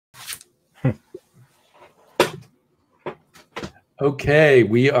Okay,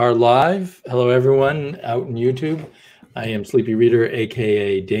 we are live. Hello, everyone out in YouTube. I am Sleepy Reader,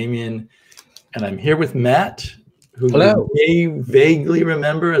 aka Damian, and I'm here with Matt, who Hello. you may vaguely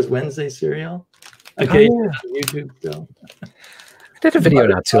remember as Wednesday Serial. Okay, YouTube still. I did a video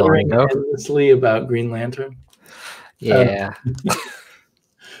not too long ago. Endlessly about Green Lantern. Yeah.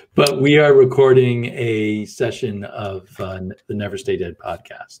 But we are recording a session of the Never Stay Dead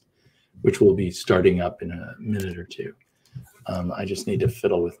podcast, which will be starting up in a minute or two. I just need to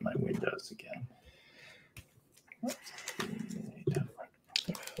fiddle with my windows again.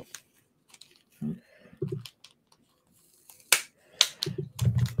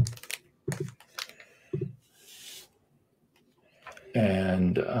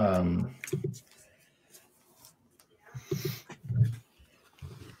 And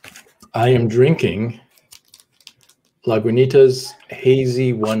I am drinking Lagunitas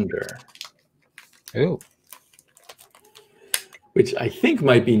Hazy Wonder. Ooh. Which I think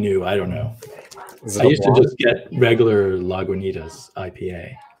might be new. I don't know. I I used to just get regular Lagunitas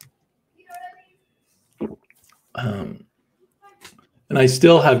IPA. And I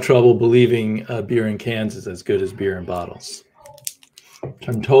still have trouble believing beer in cans is as good as beer in bottles.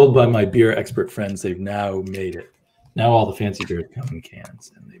 I'm told by my beer expert friends they've now made it. Now all the fancy beers come in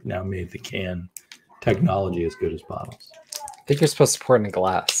cans, and they've now made the can technology as good as bottles. I think you're supposed to pour it in a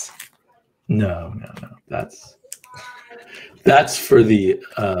glass. No. That's for the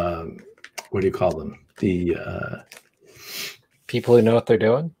what do you call them? The people who know what they're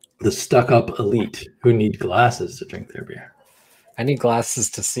doing. The stuck-up elite who need glasses to drink their beer. I need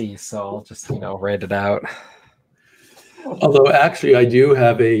glasses to see, so I'll just write it out. Although actually, I do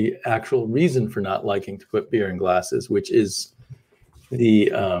have a actual reason for not liking to put beer in glasses, which is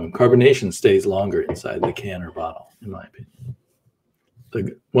the carbonation stays longer inside the can or bottle, in my opinion.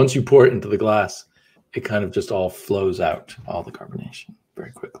 Once you pour it into the glass, it kind of just all flows out, all the carbonation,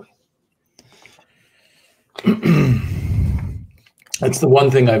 very quickly. That's the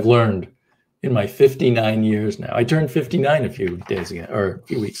one thing I've learned in my 59 years now. I turned 59 a few days ago, or a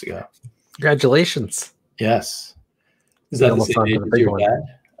few weeks ago. Congratulations. Yes. Is that the same age as your dad?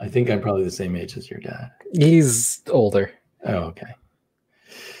 I think I'm probably the same age as your dad. He's older. Oh, okay.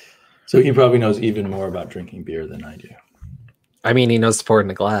 So he probably knows even more about drinking beer than I do. I mean, he knows to pour it in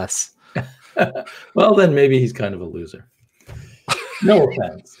a glass. Well, then maybe he's kind of a loser. No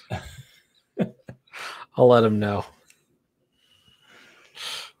offense. I'll let him know.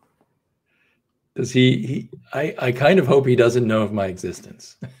 Does I kind of hope he doesn't know of my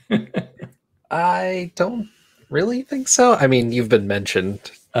existence. I don't really think so. I mean, you've been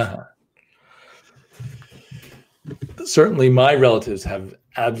mentioned. Certainly my relatives have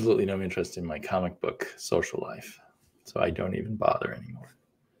absolutely no interest in my comic book social life, so I don't even bother anymore.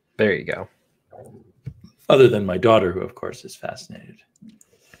 There you go. Other than my daughter, who of course is fascinated.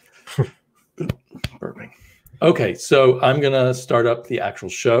 Burping. Okay, so I'm gonna start up the actual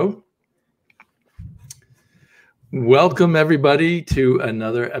show. Welcome everybody to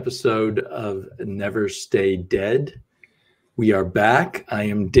another episode of Never Stay Dead. We are back. I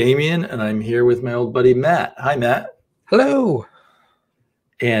am Damian, and I'm here with my old buddy Matt. Hi, Matt. Hello.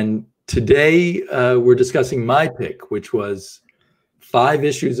 And today we're discussing my pick, which was 5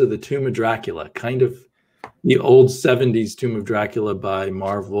 issues of the Tomb of Dracula, kind of the old 70s Tomb of Dracula by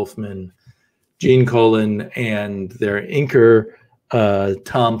Marv, Wolfman, Gene Colan, and their inker,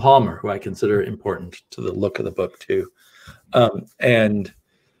 Tom Palmer, who I consider important to the look of the book too. And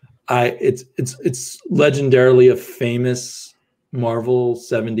it's legendarily a famous Marvel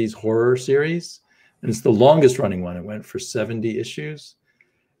 70s horror series, and it's the longest running one. It went for 70 issues,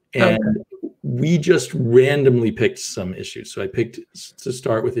 and we just randomly picked some issues. So I picked to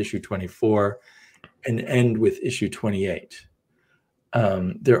start with issue 24 and end with issue 28.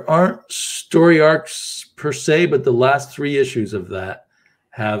 There aren't story arcs per se, but the last 3 issues of that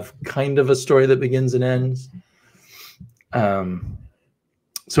have kind of a story that begins and ends.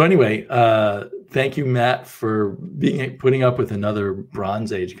 So anyway, thank you, Matt, for putting up with another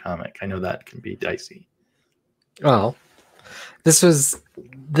Bronze Age comic. I know that can be dicey. Well, this was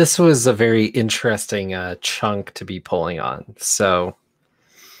a very interesting chunk to be pulling on. So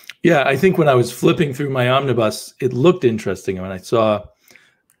yeah, I think when I was flipping through my omnibus, it looked interesting when I saw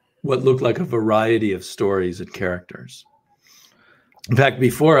what looked like a variety of stories and characters. In fact,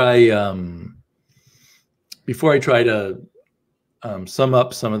 before I try to sum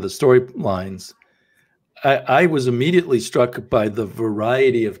up some of the storylines, I was immediately struck by the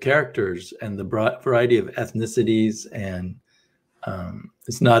variety of characters and the variety of ethnicities, and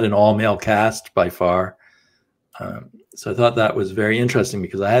it's not an all-male cast by far. So I thought that was very interesting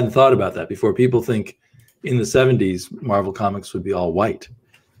because I hadn't thought about that before. People think in the 70s, Marvel Comics would be all white.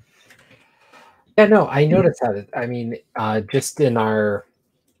 Yeah, no, I noticed that. I mean, just in our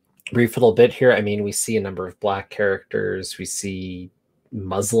brief little bit here, I mean, we see a number of Black characters, we see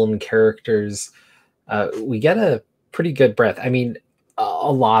Muslim characters. We get a pretty good breadth. I mean,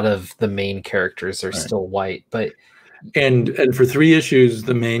 a lot of the main characters are still white, but and for 3 issues,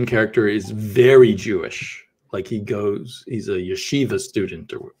 the main character is very Jewish. Like he's a yeshiva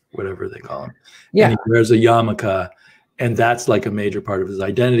student or whatever they call him. Yeah, and he wears a yarmulke, and that's like a major part of his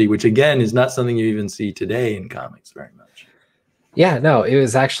identity, which again is not something you even see today in comics very much. Yeah, no, it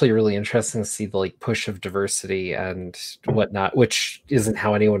was actually really interesting to see the like push of diversity and whatnot, which isn't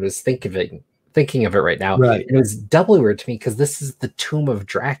how anyone was thinking of it right now. Right. And it was doubly weird to me because this is the Tomb of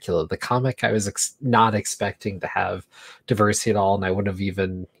Dracula, the comic I was not expecting to have diversity at all, and I wouldn't have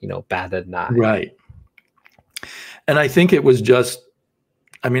even, batted an eye. Right. And I think it was just,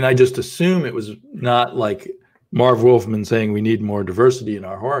 I mean, I just assume it was not like Marv Wolfman saying we need more diversity in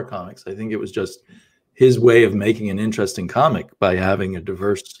our horror comics. I think it was just his way of making an interesting comic by having a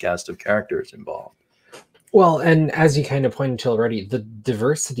diverse cast of characters involved. Well, and as you kind of pointed to already, the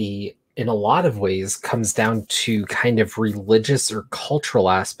diversity in a lot of ways comes down to kind of religious or cultural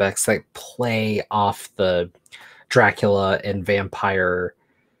aspects that play off the Dracula and vampire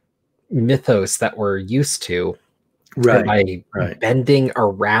mythos that we're used to. Right. By bending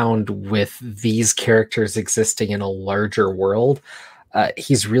around with these characters existing in a larger world,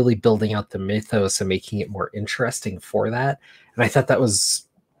 he's really building out the mythos and making it more interesting for that. And I thought that was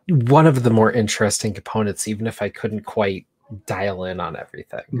one of the more interesting components, even if I couldn't quite dial in on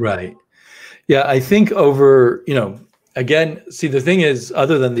everything. Right. Yeah, I think again, see, the thing is,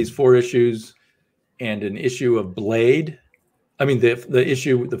 other than these 4 issues and an issue of Blade, I mean,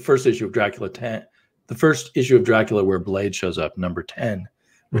 the first issue of Dracula 10, the first issue of Dracula where Blade shows up, number 10,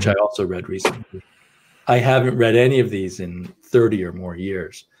 which I also read recently. I haven't read any of these in 30 or more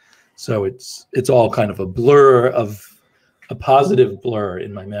years. So it's all kind of a blur of a positive blur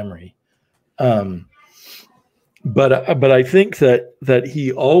in my memory. But I think that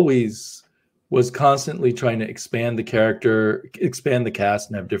he always was constantly trying to expand the character, expand the cast,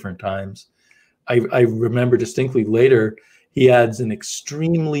 and have different times. I remember distinctly later he adds an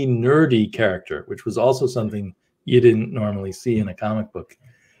extremely nerdy character, which was also something you didn't normally see in a comic book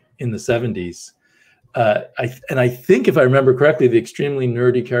in the 70s. I think, if I remember correctly, the extremely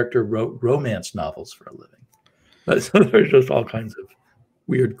nerdy character wrote romance novels for a living. So there's just all kinds of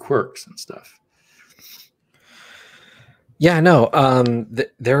weird quirks and stuff. Yeah, no,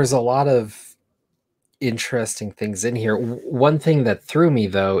 there's a lot of interesting things in here. One thing that threw me,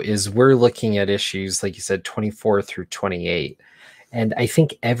 though, is we're looking at issues, like you said, 24 through 28. And I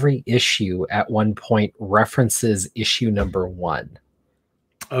think every issue at one point references issue number 1.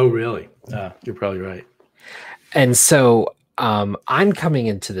 Oh, really? You're probably right. And so I'm coming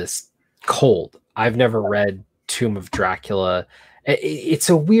into this cold. I've never read Tomb of Dracula. It's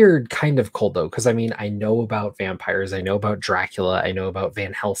a weird kind of cold, though, because I mean, I know about vampires, I know about Dracula, I know about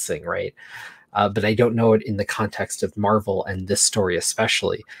Van Helsing, right? But I don't know it in the context of Marvel and this story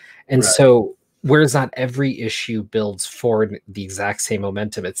especially. And so, whereas not every issue builds forward the exact same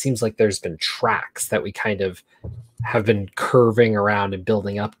momentum, it seems like there's been tracks that we kind of have been curving around and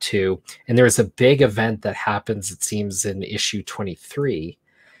building up to. And there's a big event that happens, it seems, in issue 23.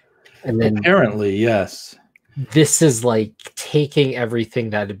 And then apparently, yes. This is like taking everything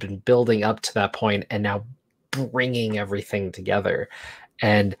that had been building up to that point and now bringing everything together.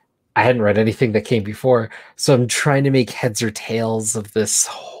 And I hadn't read anything that came before, so I'm trying to make heads or tails of this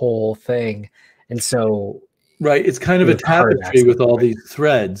whole thing. And so, right, it's kind of a tapestry with all these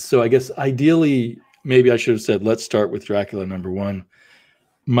threads. So I guess ideally, maybe I should have said, let's start with Dracula number 1.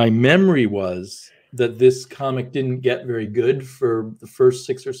 My memory was that this comic didn't get very good for the first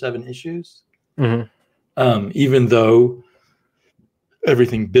 6 or 7 issues. Even though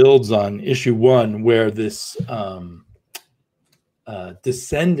everything builds on issue 1, where this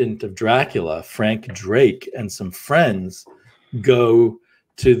descendant of Dracula, Frank Drake, and some friends go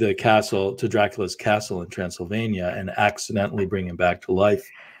to the castle, to Dracula's castle in Transylvania, and accidentally bring him back to life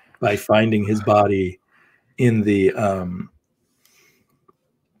by finding his body in the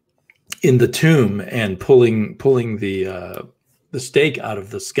tomb and pulling the stake out of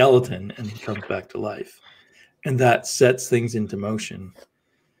the skeleton, and he comes back to life. And that sets things into motion.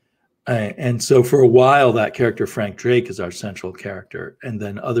 And so for a while, that character, Frank Drake, is our central character. And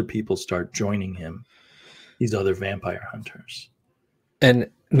then other people start joining him, these other vampire hunters.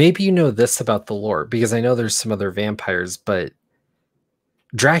 And maybe you know this about the lore, because I know there's some other vampires, but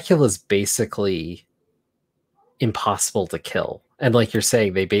Dracula's basically impossible to kill. And like you're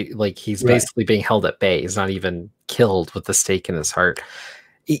saying, like he's basically being held at bay. He's not even killed with the stake in his heart.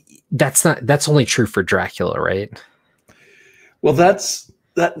 That's only true for Dracula, right? Well,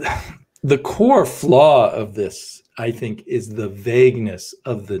 the core flaw of this, I think, is the vagueness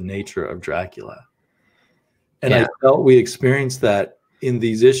of the nature of Dracula. And I felt we experienced that in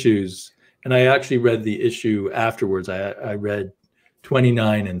these issues. And I actually read the issue afterwards. I read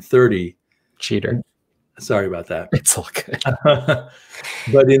 29 and 30. Cheater. Sorry about that. It's all good.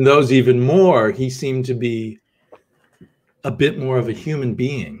 But in those even more, he seemed to be a bit more of a human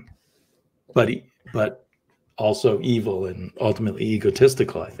being, but also evil and ultimately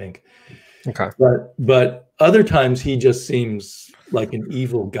egotistical, I think. Okay. But other times he just seems like an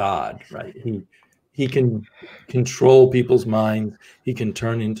evil god, right? He can control people's minds. He can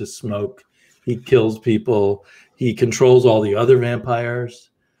turn into smoke. He kills people. He controls all the other vampires.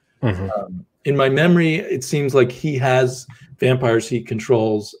 In my memory, it seems like he has vampires he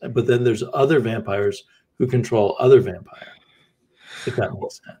controls, but then there's other vampires who control other vampires, if that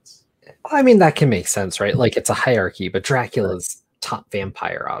makes sense. I mean, that can make sense, right? Like it's a hierarchy, but Dracula's top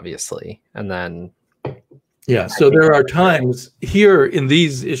vampire, obviously. And then... Yeah, so there are times here in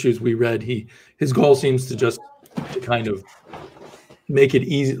these issues we read, his goal seems to just to kind of make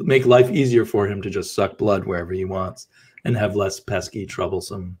life easier for him to just suck blood wherever he wants and have less pesky,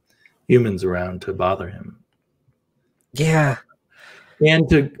 troublesome humans around to bother him. Yeah.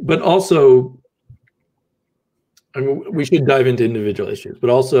 But also, I mean, we should dive into individual issues, but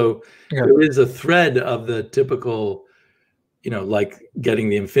also there is a thread of the typical, like getting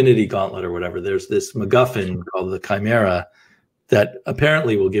the Infinity Gauntlet or whatever. There's this MacGuffin called the Chimera that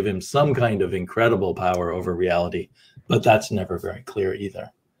apparently will give him some kind of incredible power over reality, but that's never very clear either.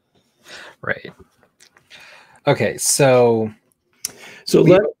 Right. Okay, so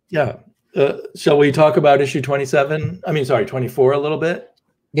shall we talk about issue 27? I mean, sorry, 24 a little bit?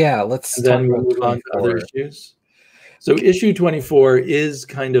 Yeah, let's then we'll move on to other issues. So issue 24 is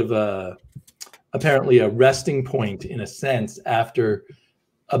kind of apparently a resting point in a sense after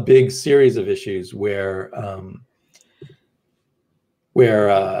a big series of issues where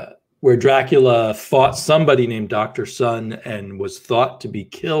Dracula fought somebody named Dr. Sun and was thought to be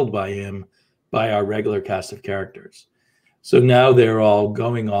killed by him by our regular cast of characters. So now they're all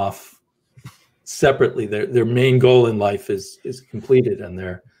going off separately. Their main goal in life is completed, and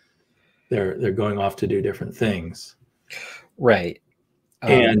they're going off to do different things. Right.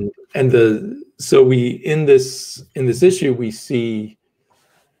 So we in this issue we see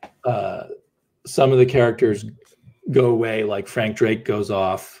some of the characters go away, like Frank Drake goes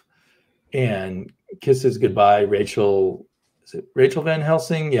off and kisses goodbye Rachel. Is it Rachel Van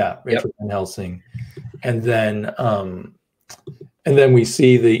Helsing? Yeah, Rachel Van Helsing. And then we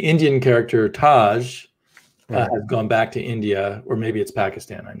see the Indian character Taj has gone back to India, or maybe it's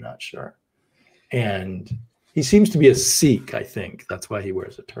Pakistan, I'm not sure. And he seems to be a Sikh, I think. That's why he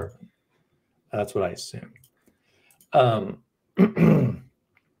wears a turban. That's what I assume.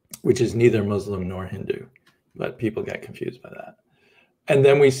 Which is neither Muslim nor Hindu, but people get confused by that. And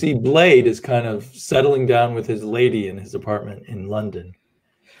then we see Blade is kind of settling down with his lady in his apartment in London.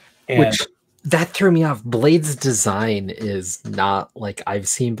 Which that threw me off. Blade's design is not like I've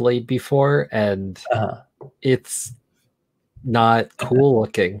seen Blade before, and it's not cool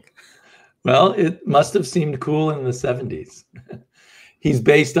looking. Well, it must have seemed cool in the 70s. He's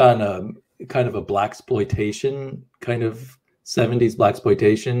based on a kind of a blaxploitation kind of 70s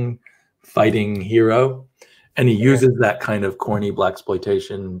blaxploitation fighting hero. And he uses that kind of corny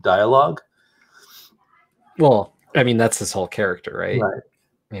blaxploitation dialogue. Well, I mean, that's his whole character, right? Right.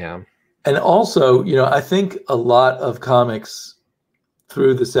 Yeah. And also, I think a lot of comics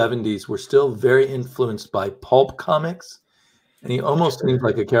through the 70s were still very influenced by pulp comics. And he almost seems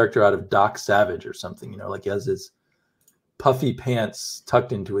like a character out of Doc Savage or something, like he has his puffy pants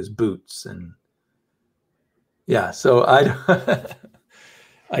tucked into his boots. And yeah, so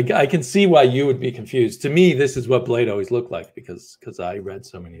I can see why you would be confused. To me, this is what Blade always looked like because I read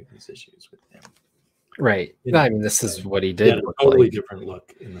so many of these issues with him. Right. I mean, this is what he did. He had a totally different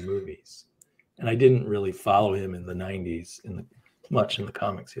look in the movies. And I didn't really follow him in the 90s much in the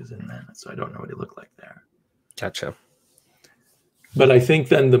comics he was in then. So I don't know what he looked like there. Gotcha. But I think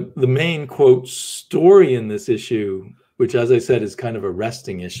then the main, quote, story in this issue, which, as I said, is kind of a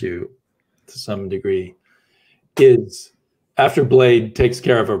resting issue to some degree, is after Blade takes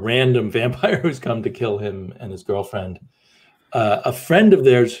care of a random vampire who's come to kill him and his girlfriend, a friend of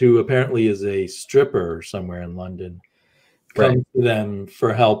theirs who apparently is a stripper somewhere in London comes to them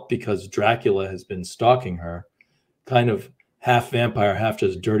for help because Dracula has been stalking her, kind of half vampire, half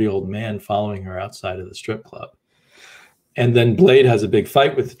just dirty old man following her outside of the strip club. And then Blade has a big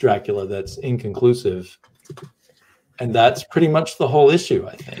fight with Dracula that's inconclusive. And that's pretty much the whole issue,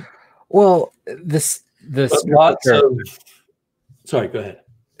 I think. Well, sorry, go ahead.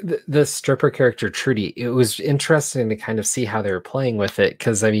 The stripper character Trudy, it was interesting to kind of see how they were playing with it,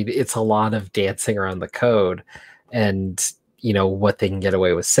 because I mean it's a lot of dancing around the code and what they can get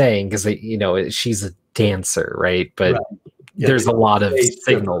away with saying, because she's a dancer, right? But yeah, there's a lot of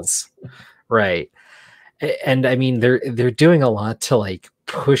signals, right? And I mean they're doing a lot to like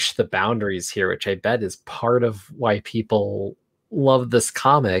push the boundaries here, which I bet is part of why people love this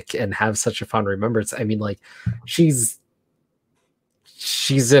comic and have such a fond remembrance. I mean, like she's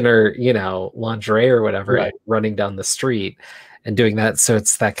in her lingerie or whatever, right, running down the street and doing that. So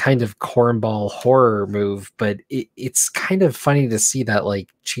it's that kind of cornball horror move, but it's kind of funny to see that like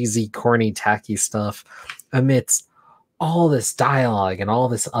cheesy, corny, tacky stuff amidst all this dialogue and all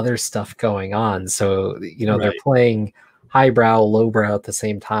this other stuff going on. So they're playing highbrow, lowbrow at the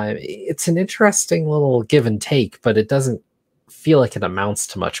same time. It's an interesting little give and take, but it doesn't feel like it amounts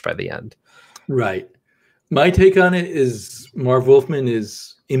to much by the end. Right. My take on it is Marv Wolfman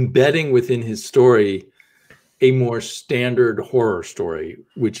is embedding within his story a more standard horror story,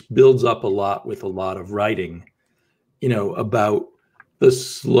 which builds up a lot with a lot of writing, about the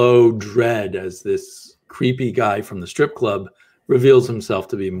slow dread as this creepy guy from the strip club reveals himself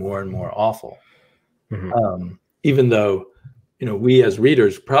to be more and more awful. Mm-hmm. Even though, we as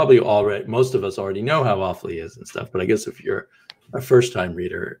readers probably most of us already know how awful he is and stuff. But I guess if you're a first-time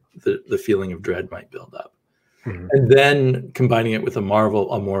reader, the feeling of dread might build up. Mm-hmm. And then combining it with a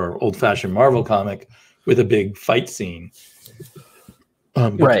more old-fashioned Marvel comic with a big fight scene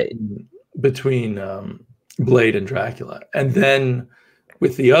between Blade and Dracula. And then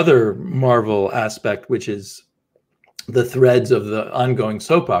with the other Marvel aspect, which is the threads of the ongoing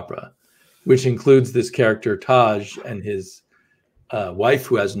soap opera, which includes this character Taj and his wife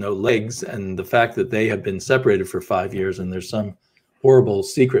who has no legs, and the fact that they have been separated for 5 years and there's some horrible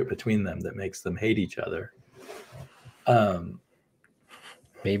secret between them that makes them hate each other.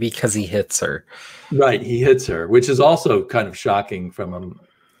 Maybe because he hits her. Right, he hits her, which is also kind of shocking from a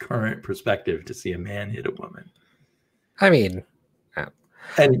current perspective to see a man hit a woman. I mean,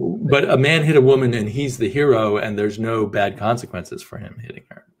 but a man hit a woman and he's the hero and there's no bad consequences for him hitting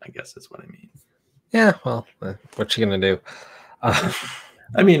her, I guess that's what I mean. Yeah, well, what you gonna do?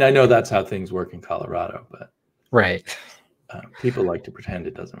 I mean, I know that's how things work in Colorado, but right. People like to pretend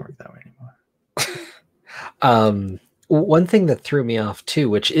it doesn't work that way anymore. One thing that threw me off too,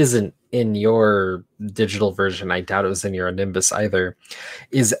 which isn't in your digital version, I doubt it was in your Nimbus either,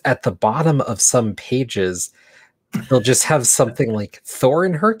 is at the bottom of some pages, they'll just have something like Thor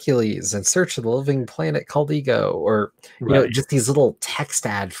and Hercules in search of the living planet called Ego, or just these little text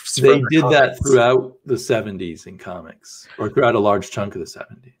ads. They did that throughout the 70s in comics, or throughout a large chunk of the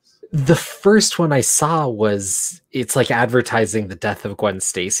 70s. The first one I saw it's like advertising the death of Gwen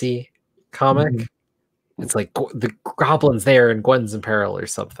Stacy comic. Mm-hmm. It's like the goblin's there and Gwen's in peril or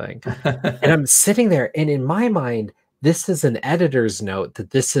something. And I'm sitting there, and in my mind, this is an editor's note that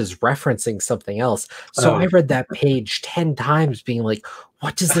this is referencing something else. So I read that page 10 times being like,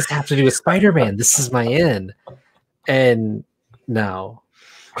 what does this have to do with Spider-Man? This is my in. And no.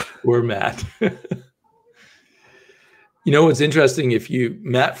 Poor Matt. What's interesting,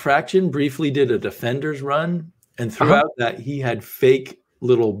 Matt Fraction briefly did a Defenders run, and throughout that he had fake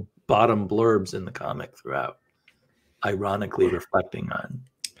little bottom blurbs in the comic throughout, ironically reflecting on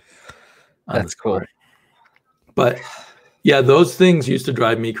that's cool. But yeah, those things used to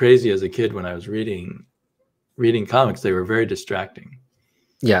drive me crazy as a kid when I was reading comics. They were very distracting.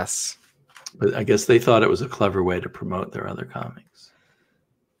 Yes. But I guess they thought it was a clever way to promote their other comics.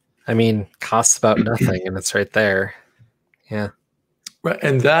 I mean, costs about nothing and it's right there. Yeah. Right.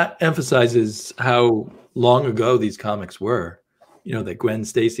 And that emphasizes how long ago these comics were. That Gwen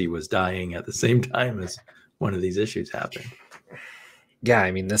Stacy was dying at the same time as one of these issues happened. Yeah,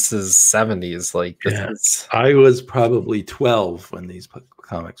 I mean, this is 70s. I was probably 12 when these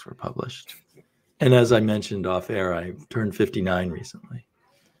comics were published. And as I mentioned off air, I turned 59 recently.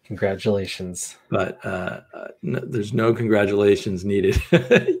 Congratulations. But there's no congratulations needed.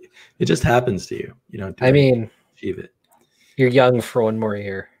 It just happens to you. Achieve it. You're young for one more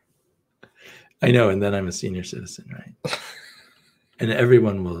year. I know, and then I'm a senior citizen, right? And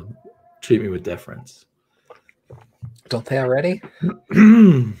everyone will treat me with deference. Don't they already?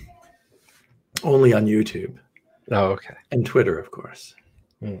 Only on YouTube. Oh, okay. And Twitter, of course.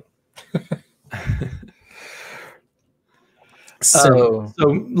 Mm. So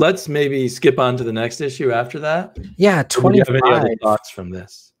let's maybe skip on to the next issue after that. Yeah, 25. Do you have any other thoughts from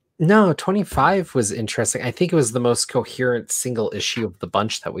this? No, 25 was interesting. I think it was the most coherent single issue of the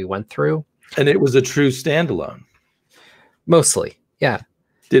bunch that we went through. And it was a true standalone. Mostly, yeah.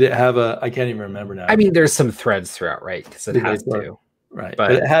 Did it have a? I can't even remember now. I mean, there's some threads throughout, right? Because it has to. Right.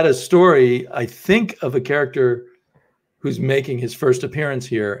 But it had a story, I think, of a character who's making his first appearance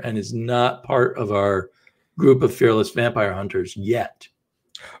here and is not part of our group of fearless vampire hunters yet.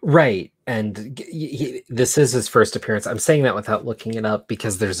 Right. And this is his first appearance. I'm saying that without looking it up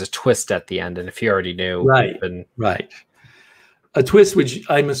because there's a twist at the end. And if you already knew. Right. Right. A twist which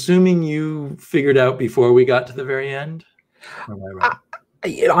I'm assuming you figured out before we got to the very end. Am I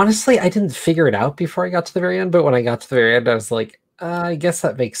right? Honestly, I didn't figure it out before I got to the very end. But when I got to the very end, I was like, I guess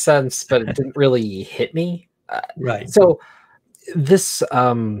that makes sense. But it didn't really hit me. Right. So this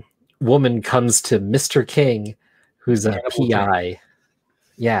woman comes to Mr. King, who's a PI.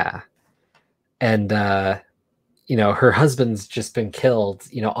 Yeah. And, you know, her husband's just been killed,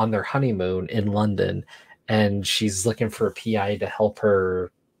 you know, on their honeymoon in London. And she's looking for a PI to help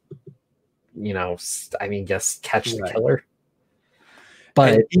her, you know, I mean, catch the killer.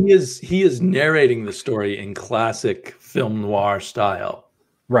 But and he is narrating the story in classic film noir style.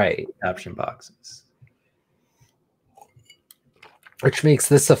 Right. Caption boxes. Which makes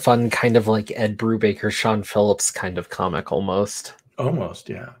this a fun kind of like Ed Brubaker, Sean Phillips kind of comic almost. Almost,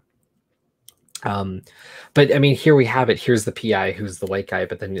 yeah. But I mean, here we have it. Here's the PI who's the white guy,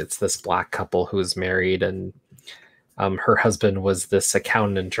 but then it's this black couple who's married, and her husband was this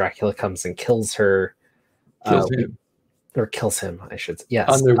accountant, and Dracula comes and kills her. Kills him, I should say. Yes.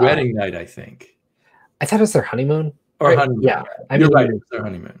 On their wedding night, I think. I thought it was their honeymoon. Or right? honeymoon. Yeah. You're right, it's their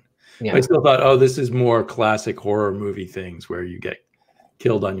honeymoon. Yeah. I still thought, oh, this is more classic horror movie things where you get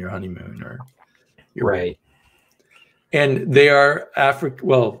killed on your honeymoon or right. And they are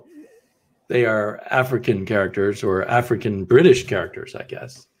they are African characters or African British characters, I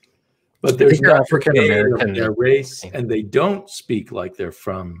guess. But there's no African American their race, and they don't speak like they're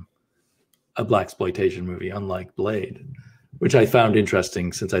from a blaxploitation movie, unlike Blade, which I found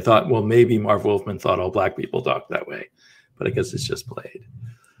interesting since I thought, well, maybe Marv Wolfman thought all black people talked that way, but I guess it's just Blade.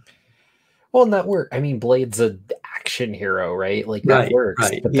 Well, and that worked. I mean, Blade's an action hero, right? Like that works.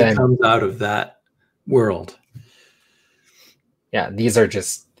 Right. But he comes out of that world. Yeah, these are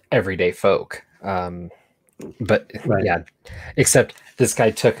just everyday folk. But yeah, except this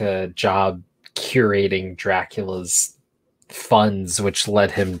guy took a job curating Dracula's funds, which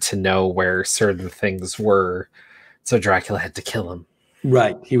led him to know where certain things were. So Dracula had to kill him.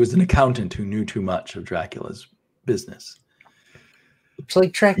 Right. He was an accountant who knew too much of Dracula's business. It's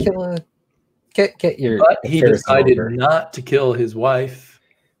like Dracula, get your. But he decided not to kill his wife.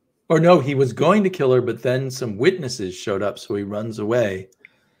 Or no, he was going to kill her, but then some witnesses showed up, so he runs away,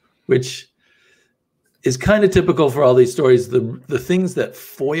 which is kind of typical for all these stories. The things that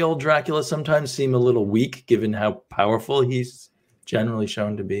foil Dracula sometimes seem a little weak, given how powerful he's generally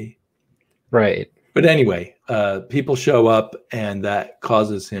shown to be. Right. But anyway, people show up, and that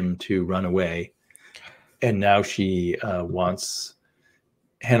causes him to run away. And now she wants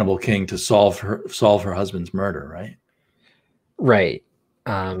Hannibal King to solve her husband's murder, right? Right.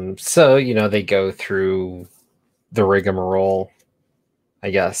 So, you know, they go through the rigmarole,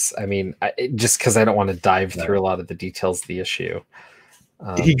 I guess. I mean, just because I don't want to dive through a lot of the details of the issue.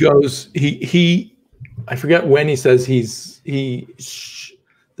 He goes, I forget when he says there's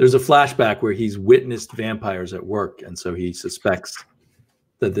a flashback where he's witnessed vampires at work. And so he suspects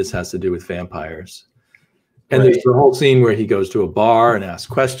that this has to do with vampires. And there's the whole scene where he goes to a bar and asks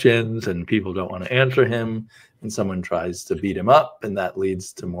questions and people don't want to answer him. And someone tries to beat him up, and that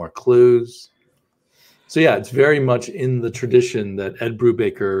leads to more clues. So yeah, it's very much in the tradition that Ed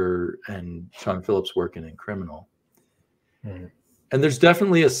Brubaker and Sean Phillips work in Criminal. Mm-hmm. And there's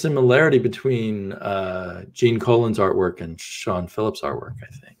definitely a similarity between Gene Colan's artwork and Sean Phillips' artwork, I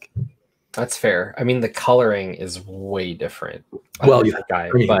think. That's fair. I mean, the coloring is way different. Well, yeah,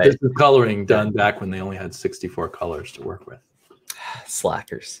 but this is coloring done back when they only had 64 colors to work with.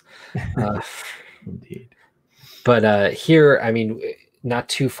 Slackers. Indeed. But here, I mean, not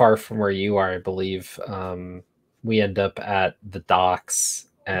too far from where you are, I believe, we end up at the docks,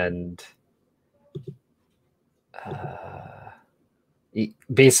 and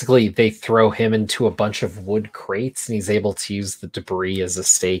basically they throw him into a bunch of wood crates, and he's able to use the debris as a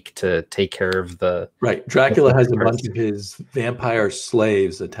stake to take care of the... Right. Dracula has a bunch of his vampire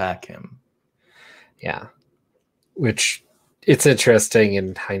slaves attack him. Yeah. Which, it's interesting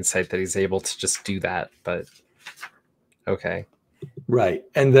in hindsight that he's able to just do that, but... Okay. Right.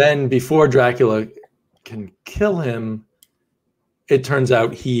 And then before Dracula can kill him, it turns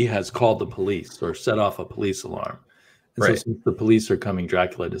out he has called the police or set off a police alarm. So since the police are coming,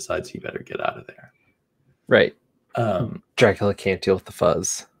 Dracula decides he better get out of there. Right. Dracula can't deal with the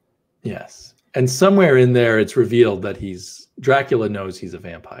fuzz. Yes. And somewhere in there, it's revealed that Dracula knows he's a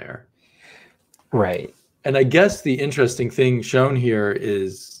vampire. Right. And I guess the interesting thing shown here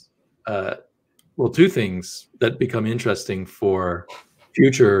is, well, two things that become interesting for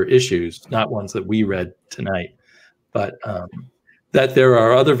future issues, not ones that we read tonight, but that there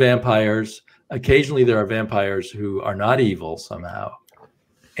are other vampires. Occasionally there are vampires who are not evil somehow.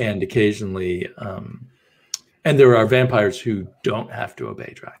 And occasionally, and there are vampires who don't have to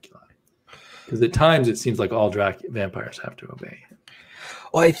obey Dracula. Because at times it seems like all vampires have to obey him.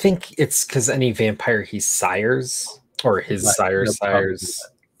 Well, I think it's because any vampire he sires, or his sires,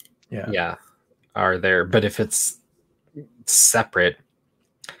 are there. But if it's separate,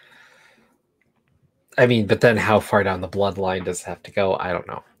 I mean, but then how far down the bloodline does it have to go? I don't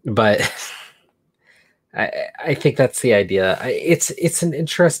know. But I think that's the idea. It's an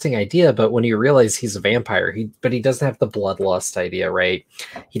interesting idea, but when you realize he's a vampire, he doesn't have the bloodlust idea, right?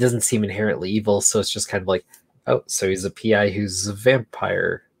 He doesn't seem inherently evil, so it's just kind of like, oh, so he's a PI who's a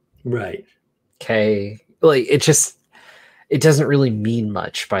vampire. Right. Okay. Like, it doesn't really mean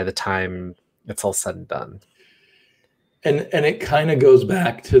much by the time it's all said and done. And it kind of goes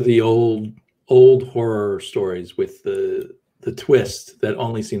back to the old horror stories with the twist that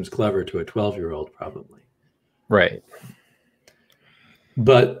only seems clever to a 12-year-old, probably. Right.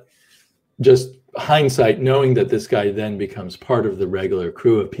 But just hindsight, knowing that this guy then becomes part of the regular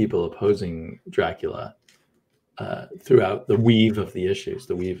crew of people opposing Dracula throughout the weave of the issues,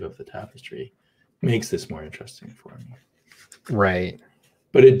 the weave of the tapestry, makes this more interesting for me. Right.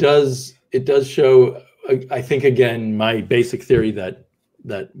 But it does show, I think, again, my basic theory that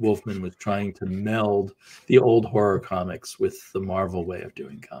Wolfman was trying to meld the old horror comics with the Marvel way of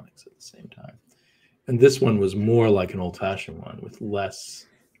doing comics at the same time. And this one was more like an old-fashioned one with less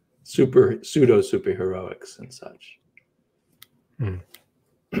pseudo-superheroics and such.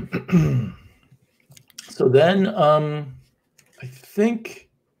 So then I think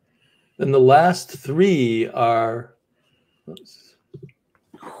then the last three are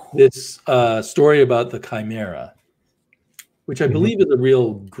this story about the Chimera, which I believe is a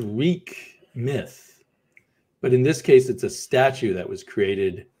real Greek myth. But in this case, it's a statue that was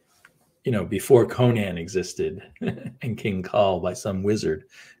created, before Conan existed and King Kal by some wizard,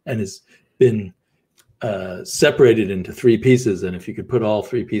 and has been separated into three pieces. And if you could put all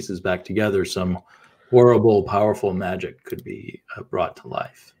three pieces back together, some horrible, powerful magic could be brought to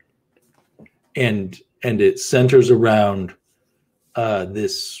life. And it centers around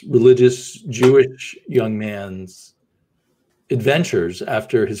this religious Jewish young man's adventures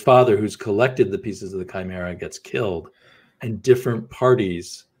after his father, who's collected the pieces of the Chimera, gets killed, and different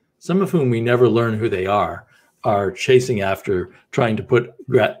parties, some of whom we never learn who they are chasing after, trying to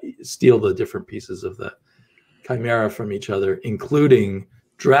steal the different pieces of the Chimera from each other, including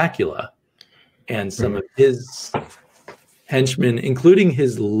Dracula and some of his henchmen, including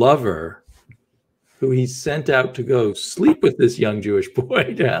his lover, who he sent out to go sleep with this young Jewish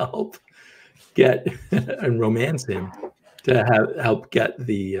boy to help get and romance him, to help get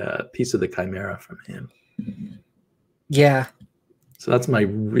the piece of the Chimera from him. Yeah. So that's my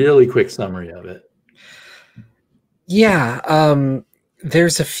really quick summary of it. Yeah.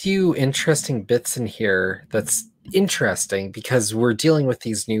 There's a few interesting bits in here that's interesting because we're dealing with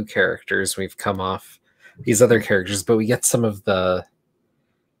these new characters. We've come off these other characters, but we get some of the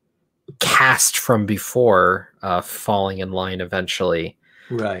cast from before falling in line eventually.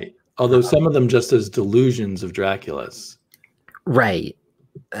 Right. Although some of them just as delusions of Dracula's. Right.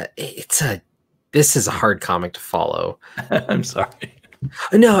 This is a hard comic to follow. I'm sorry.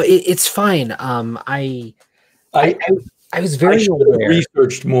 No, it's fine. I was very aware.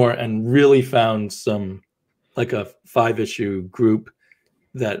 Researched more and really found some, like a 5-issue group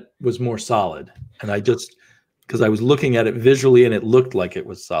that was more solid. And because I was looking at it visually and it looked like it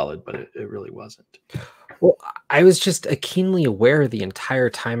was solid, but it really wasn't. Well, I was just keenly aware the entire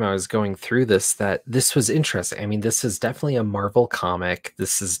time I was going through this that this was interesting. I mean, this is definitely a Marvel comic.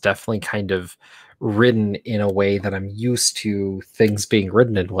 This is definitely kind of written in a way that I'm used to things being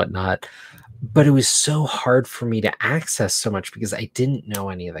written and whatnot. But it was so hard for me to access so much because I didn't know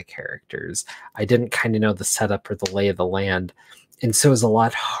any of the characters. I didn't kind of know the setup or the lay of the land. And so it was a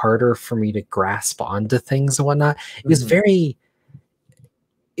lot harder for me to grasp onto things and whatnot. It was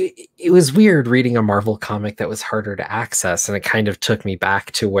it was weird reading a Marvel comic that was harder to access. And it kind of took me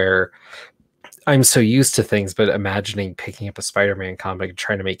back to where I'm so used to things, but imagining picking up a Spider-Man comic and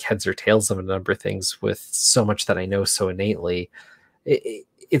trying to make heads or tails of a number of things with so much that I know so innately.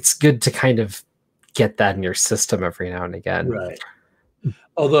 It's good to kind of get that in your system every now and again. Right.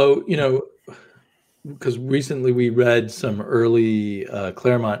 Although, you know, because recently we read some early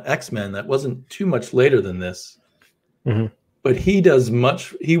Claremont X-Men that wasn't too much later than this, but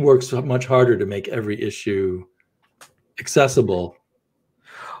he works much harder to make every issue accessible.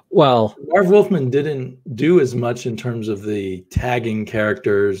 Well, Marv Wolfman didn't do as much in terms of the tagging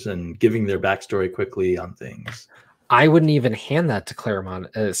characters and giving their backstory quickly on things. I wouldn't even hand that to Claremont,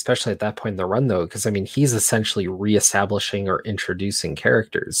 especially at that point in the run, though, because I mean, he's essentially reestablishing or introducing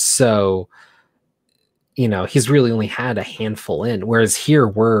characters. So, you know, he's really only had a handful in, whereas here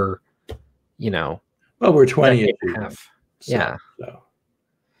we're, you know, well, we're 20 and a half. So, yeah. So,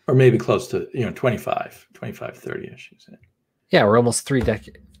 or maybe close to, you know, 25, 30 issues in. Yeah, we're almost 3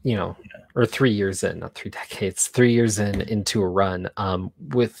 decades, you know, or 3 years in, not 3 decades, 3 years into a run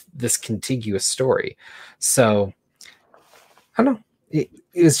with this contiguous story. So, I don't know.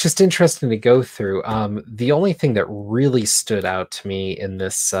 It was just interesting to go through. The only thing that really stood out to me in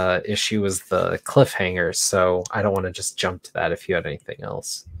this issue was the cliffhanger. So I don't want to just jump to that if you had anything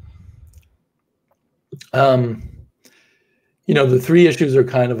else. You know, the 3 issues are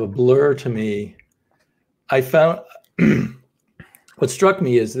kind of a blur to me. I found what struck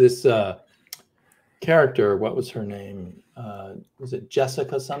me is this character. What was her name? Was it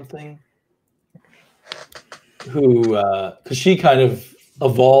Jessica something? Who, because she kind of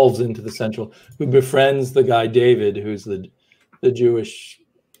evolves into the central, who befriends the guy David, who's the Jewish,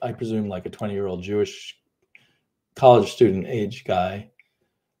 I presume like a 20-year-old Jewish college student age guy,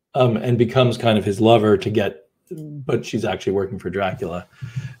 and becomes kind of his lover to get, but she's actually working for Dracula.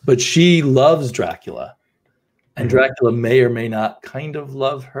 But she loves Dracula, and Dracula may or may not kind of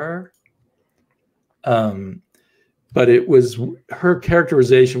love her. But it was, her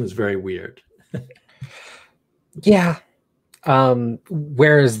characterization was very weird. Yeah.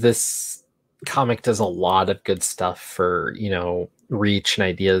 Whereas this comic does a lot of good stuff for, you know, reach and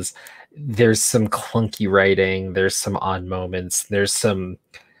ideas. There's some clunky writing. There's some odd moments. There's some,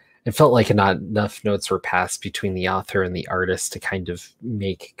 it felt like not enough notes were passed between the author and the artist to kind of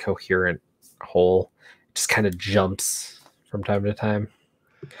make a coherent whole. It just kind of jumps from time to time.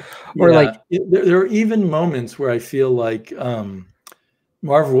 Or like there are even moments where I feel like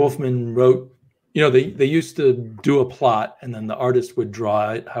Marv Wolfman wrote, you know, they used to do a plot and then the artist would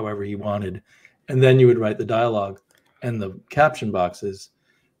draw it however he wanted. And then you would write the dialogue and the caption boxes.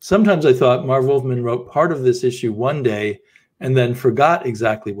 Sometimes I thought Marv Wolfman wrote part of this issue one day and then forgot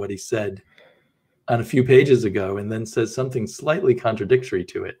exactly what he said on a few pages ago and then says something slightly contradictory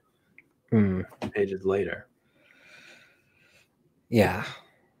to it pages later. Yeah.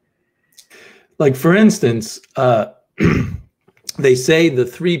 Like, for instance, they say the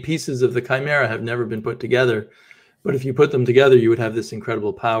 3 pieces of the Chimera have never been put together, but if you put them together, you would have this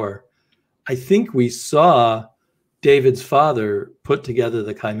incredible power. I think we saw David's father put together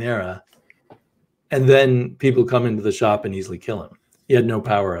the Chimera, and then people come into the shop and easily kill him. He had no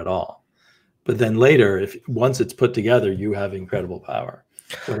power at all. But then later, once it's put together, you have incredible power.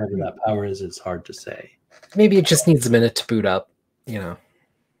 Whatever that power is, it's hard to say. Maybe it just needs a minute to boot up, you know.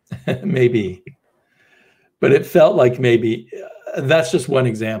 Maybe. But it felt like maybe that's just one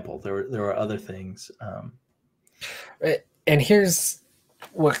example. There were other things. And here's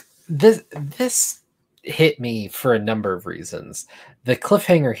what this hit me for a number of reasons. The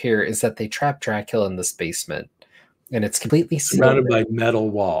cliffhanger here is that they trap Dracula in this basement, and it's completely surrounded by metal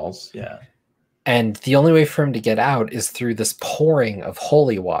walls. Yeah. And the only way for him to get out is through this pouring of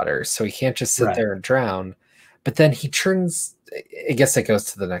holy water. So he can't just sit there and drown. But then he turns, I guess it goes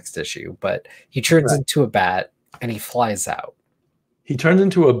to the next issue, but he turns into a bat and he flies out. He turns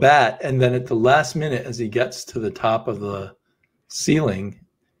into a bat, and then at the last minute, as he gets to the top of the ceiling,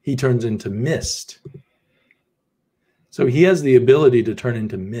 he turns into mist. So he has the ability to turn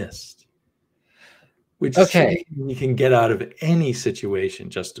into mist, which he can get out of any situation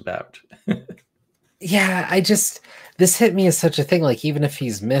just about. Yeah, this hit me as such a thing. Like, even if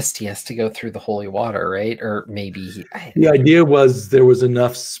he's missed, he has to go through the holy water, right? Or maybe the idea was there was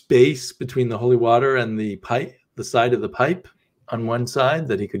enough space between the holy water and the pipe, the side of the pipe on one side,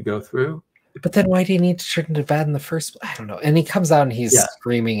 that he could go through. But then why do you need to turn into bad in the first place? I don't know. And he comes out and he's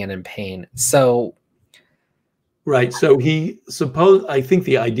screaming and in pain. So right. So I think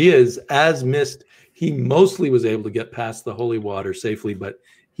the idea is, as mist, he mostly was able to get past the holy water safely, but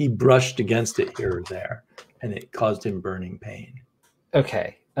he brushed against it here or there, and it caused him burning pain.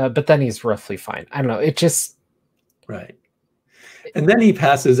 Okay. But then he's roughly fine. I don't know. It just... Right. And then he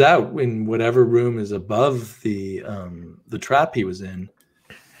passes out in whatever room is above the trap he was in,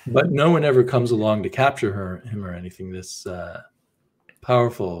 but no one ever comes along to capture him or anything, this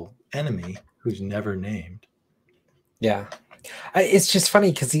powerful enemy. who's never named. Yeah. It's just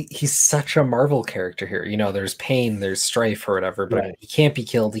funny because he's such a Marvel character here. You know, there's pain, there's strife or whatever, but Right. he can't be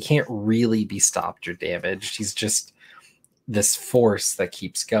killed. He can't really be stopped or damaged. He's just this force that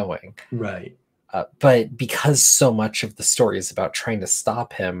keeps going. Right. But because so much of the story is about trying to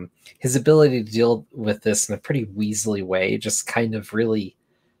stop him, his ability to deal with this in a pretty weaselly way just kind of really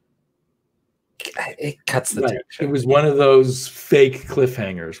it cuts the tension. It was one of those fake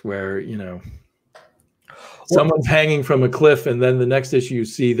cliffhangers where, you know, someone's hanging from a cliff, and then the next issue you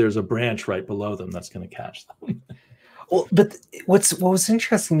see there's a branch right below them that's going to catch them. Well, but what was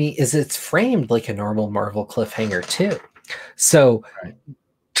interesting to me is it's framed like a normal Marvel cliffhanger too. So right.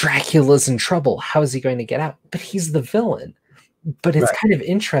 Dracula's in trouble. How is he going to get out? But he's the villain. But it's kind of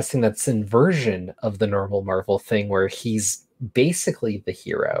interesting that's an inversion of the normal Marvel thing where he's basically the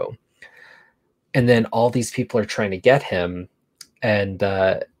hero. And then all these people are trying to get him. And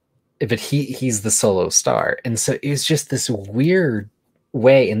but he's the solo star. And so it's just this weird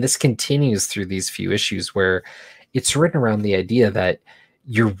way, and this continues through these few issues where it's written around the idea that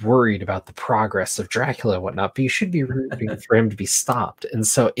you're worried about the progress of Dracula and whatnot, but you should be rooting for him to be stopped. And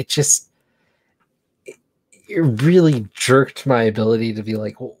so it really jerked my ability to be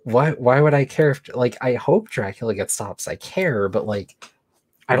like, why would I care if, like, I hope Dracula gets stopped. I care, but like,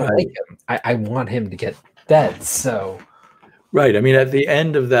 I don't like him. I want him to get dead. So right. I mean, at the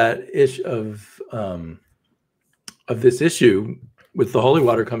end of that issue of this issue with the holy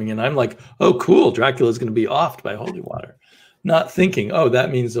water coming in, I'm like, oh, cool. Dracula's going to be offed by holy water. Not thinking, oh,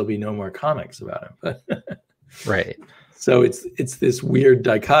 that means there'll be no more comics about him. Right. So it's this weird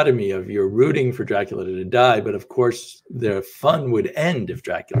dichotomy of you're rooting for Dracula to die, but of course the fun would end if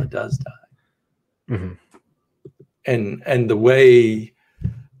Dracula does die. Mm-hmm. And the way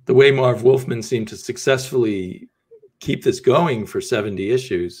Marv Wolfman seemed to successfully keep this going for 70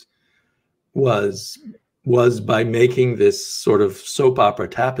 issues was by making this sort of soap opera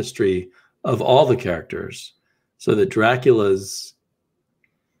tapestry of all the characters, so that Dracula's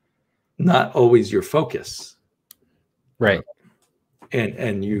not always your focus. Right.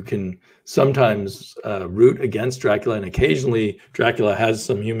 And you can sometimes root against Dracula, and occasionally Dracula has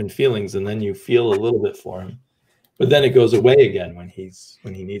some human feelings, and then you feel a little bit for him. But then it goes away again when he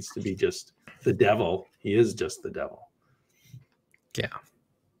needs to be just the devil. He is just the devil. Yeah.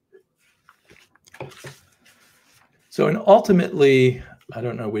 So, and ultimately, I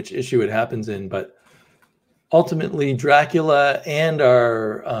don't know which issue it happens in, but ultimately Dracula and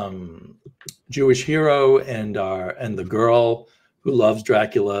our Jewish hero and the girl who loves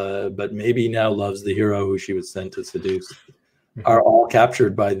Dracula, but maybe now loves the hero who she was sent to seduce, are all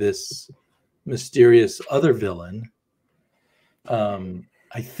captured by this mysterious other villain.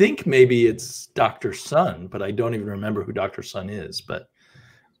 I think maybe it's Dr. Sun, but I don't even remember who Dr. Sun is. But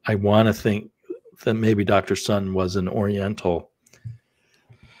I want to think that maybe Dr. Sun was an Oriental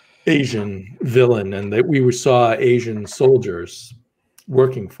Asian villain, and that we saw Asian soldiers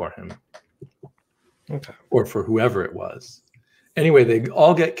working for him. Okay. Or for whoever it was. Anyway, they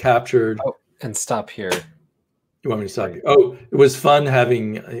all get captured. Oh, and stop here. You want me to stop here? Oh, it was fun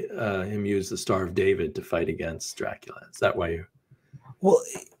having him use the Star of David to fight against Dracula. Is that why you... Well,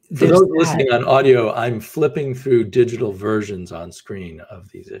 for those listening on audio, I'm flipping through digital versions on screen of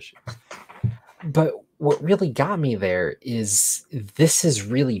these issues. But what really got me there is this is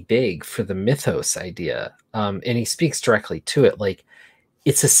really big for the mythos idea. And he speaks directly to it. Like,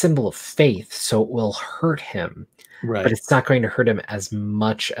 it's a symbol of faith, so it will hurt him. Right. But it's not going to hurt him as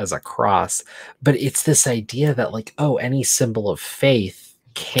much as a cross. But it's this idea that, like, oh, any symbol of faith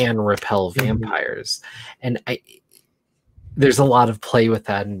can repel vampires. And there's a lot of play with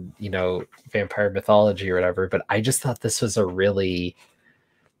that in, you know, vampire mythology or whatever. But I just thought this was a really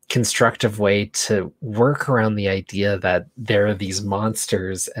constructive way to work around the idea that there are these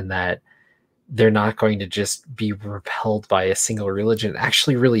monsters and that they're not going to just be repelled by a single religion. It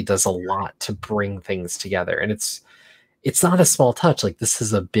actually really does a lot to bring things together. And it's not a small touch. Like, this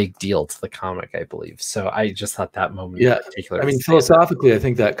is a big deal to the comic, I believe. So I just thought that moment in particular. I mean, philosophically, I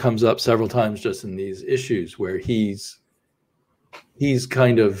think that comes up several times just in these issues where he's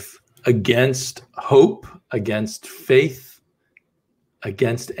kind of against hope, against faith,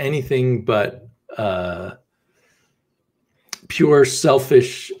 against anything but pure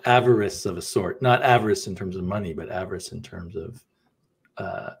selfish avarice of a sort. Not avarice in terms of money, but avarice in terms of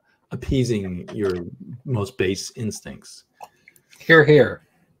appeasing your most base instincts. Hear, hear.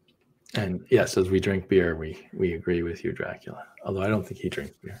 And yes, as we drink beer, we agree with you, Dracula. Although I don't think he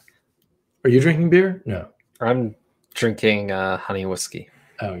drinks beer. Are you drinking beer? No. I'm drinking honey whiskey.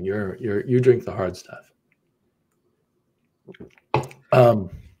 Oh, you drink the hard stuff.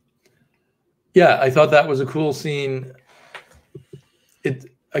 Yeah, I thought that was a cool scene. It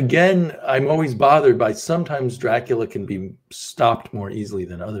again, I'm always bothered by sometimes Dracula can be stopped more easily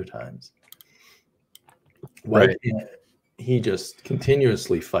than other times. Why can't he just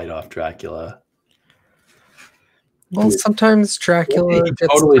continuously fight off Dracula? Well, sometimes Dracula He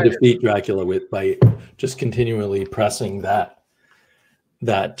gets totally tired. defeat Dracula by just continually pressing that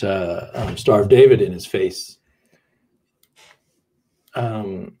Star of David in his face.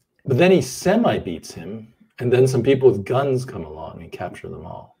 But then he semi-beats him, and then some people with guns come along and capture them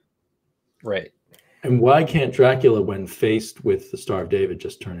all. Right. And why can't Dracula, when faced with the Star of David,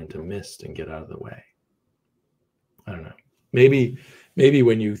 just turn into mist and get out of the way? I don't know. Maybe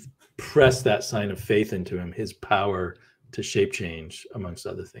when you press that sign of faith into him, his power to shape change, amongst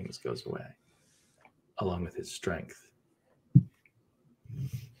other things, goes away, along with his strength.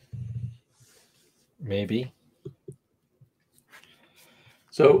 Maybe.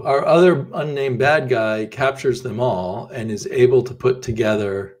 So our other unnamed bad guy captures them all and is able to put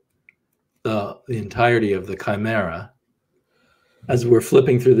together the entirety of the Chimera. As we're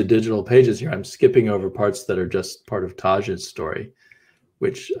flipping through the digital pages here, I'm skipping over parts that are just part of Taj's story,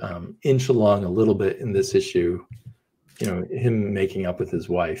 which inch along a little bit in this issue, you know, him making up with his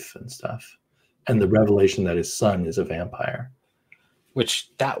wife and stuff, and the revelation that his son is a vampire. Which,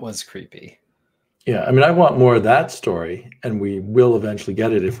 that was creepy. Yeah, I mean, I want more of that story, and we will eventually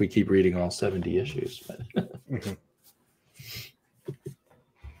get it if we keep reading all 70 issues.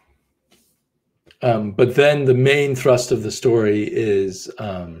 But then the main thrust of the story is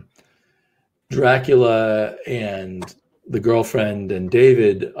Dracula and the girlfriend and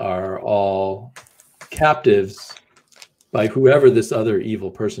David are all captives by whoever this other evil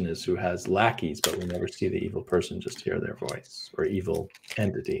person is, who has lackeys, but we never see the evil person, just hear their voice, or evil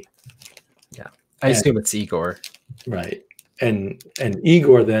entity. Yeah. I assume it's Igor. Right. And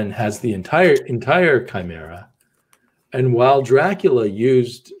Igor then has the entire Chimera. And while Dracula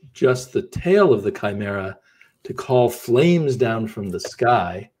used just the tail of the Chimera to call flames down from the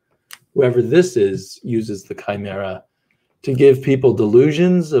sky, whoever this is uses the Chimera to give people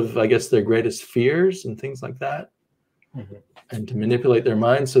delusions of, I guess, their greatest fears and things like that, and to manipulate their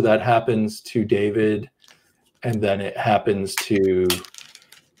minds. So that happens to David, and then it happens to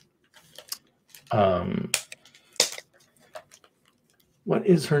what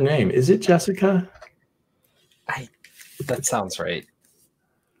is her name? Is it Jessica? That sounds right.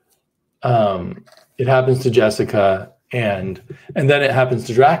 It happens to Jessica, and then it happens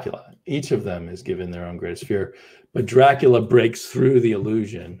to Dracula. Each of them is given their own greatest fear, but Dracula breaks through the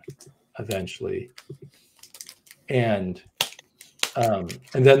illusion eventually, and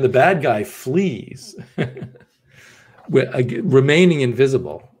then the bad guy flees, remaining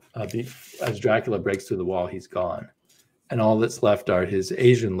invisible. As Dracula breaks through the wall, he's gone. And all that's left are his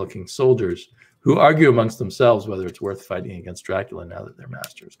Asian-looking soldiers, who argue amongst themselves whether it's worth fighting against Dracula now that their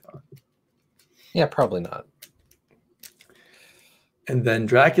master is gone. Yeah, probably not. And then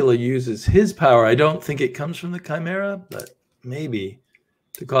Dracula uses his power. I don't think it comes from the Chimera, but maybe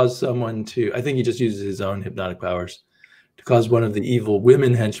to cause someone to, I think he just uses his own hypnotic powers to cause one of the evil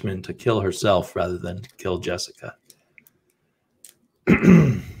women henchmen to kill herself rather than kill Jessica.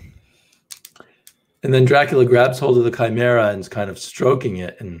 And then Dracula grabs hold of the Chimera and is kind of stroking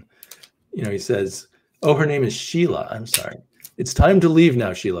it. And, you know, he says, oh, her name is Sheila. I'm sorry. It's time to leave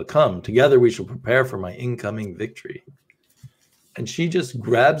now, Sheila. Come, together we shall prepare for my incoming victory. And she just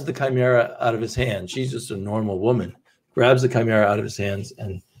grabs the Chimera out of his hand. She's just a normal woman. Grabs the Chimera out of his hands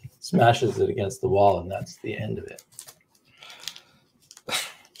and smashes it against the wall. And that's the end of it.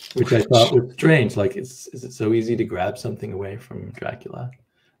 Which I thought was strange. Like, is it so easy to grab something away from Dracula?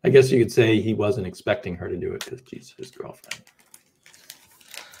 I guess you could say he wasn't expecting her to do it because she's his girlfriend.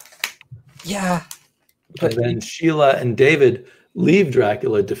 Yeah. But then Sheila and David leave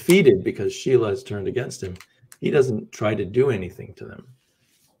Dracula defeated because Sheila has turned against him. He doesn't try to do anything to them.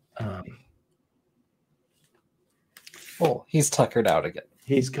 Well, he's tuckered out again.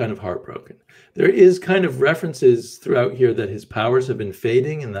 He's kind of heartbroken. There is kind of references throughout here that his powers have been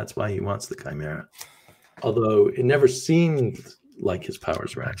fading, and that's why he wants the Chimera. Although it never seemed like his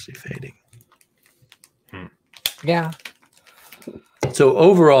powers were actually fading. Yeah. So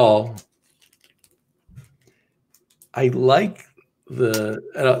overall, I like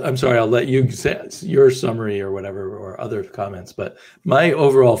I'm sorry, I'll let you say your summary or whatever, or other comments, but my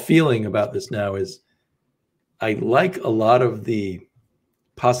overall feeling about this now is I like a lot of the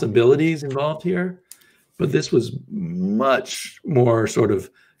possibilities involved here, but this was much more sort of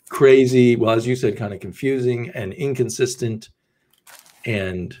crazy, well, as you said, kind of confusing and inconsistent,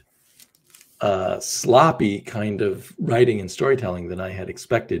 and sloppy kind of writing and storytelling than I had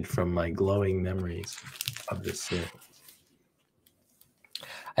expected from my glowing memories of this series.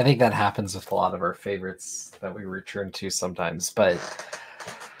 I think that happens with a lot of our favorites that we return to sometimes. But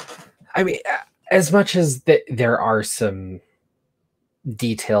I mean, as much as there are some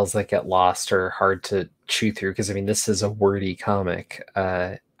details that get lost or hard to chew through, because I mean, this is a wordy comic.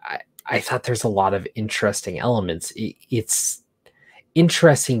 I thought there's a lot of interesting elements. It's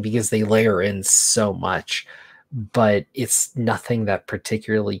interesting because they layer in so much, but it's nothing that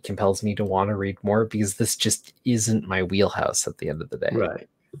particularly compels me to want to read more, because this just isn't my wheelhouse at the end of the day. Right.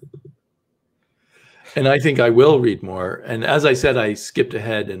 And I think I will read more. And as I said, I skipped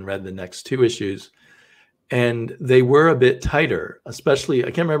ahead and read the next 2 issues, and they were a bit tighter, especially,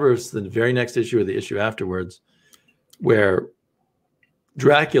 I can't remember if it's the very next issue or the issue afterwards, where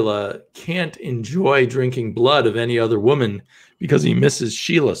Dracula can't enjoy drinking blood of any other woman because he misses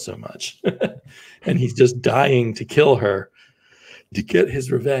Sheila so much. And he's just dying to kill her to get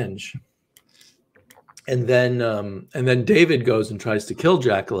his revenge. And then David goes and tries to kill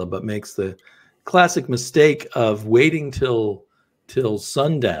Dracula, but makes the classic mistake of waiting till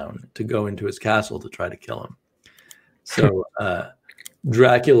sundown to go into his castle to try to kill him. So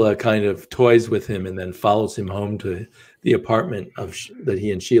Dracula kind of toys with him and then follows him home to the apartment that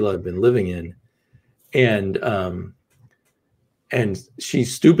he and Sheila have been living in, and she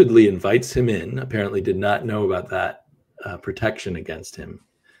stupidly invites him in. Apparently, did not know about that protection against him.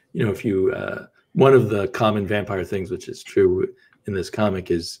 You know, if you one of the common vampire things, which is true in this comic,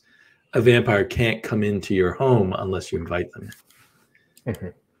 is a vampire can't come into your home unless you invite them in.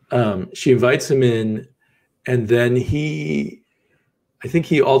 Mm-hmm. She invites him in, and then I think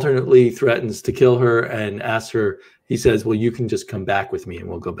he alternately threatens to kill her and asks her, he says, well, you can just come back with me and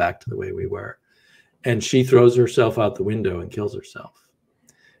we'll go back to the way we were. And she throws herself out the window and kills herself.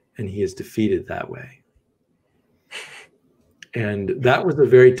 And he is defeated that way. And that was a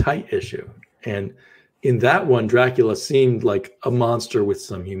very tight issue. And in that one, Dracula seemed like a monster with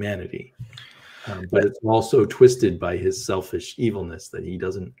some humanity. But it's also twisted by his selfish evilness, that he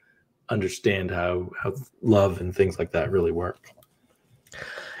doesn't understand how love and things like that really work.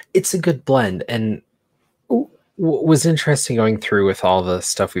 It's a good blend. And what was interesting going through with all the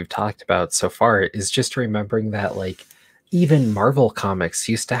stuff we've talked about so far is just remembering that, like, even Marvel comics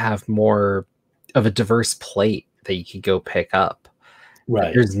used to have more of a diverse plate that you could go pick up.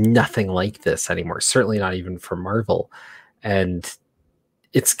 Right. There's nothing like this anymore, certainly not even for Marvel. And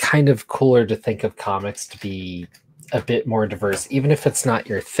it's kind of cooler to think of comics to be a bit more diverse, even if it's not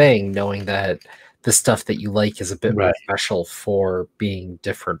your thing, knowing that the stuff that you like is a bit more special for being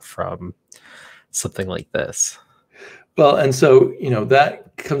different from something like this. Well, and so, you know,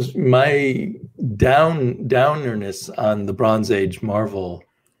 that comes, my downerness on the Bronze Age Marvel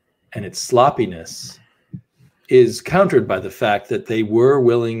and its sloppiness is countered by the fact that they were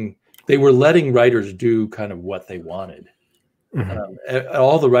letting writers do kind of what they wanted. Mm-hmm.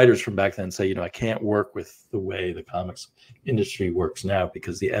 All the writers from back then say, you know, I can't work with the way the comics industry works now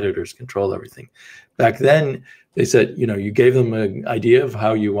because the editors control everything. Back then, they said, you know, you gave them an idea of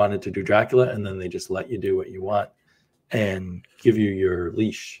how you wanted to do Dracula, and then they just let you do what you want and give you your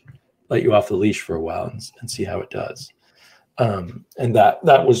leash, let you off the leash for a while and see how it does. And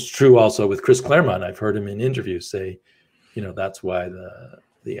that was true also with Chris Claremont. I've heard him in interviews say, you know, that's why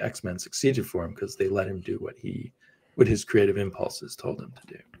the X-Men succeeded for him, because they let him do what his creative impulses told him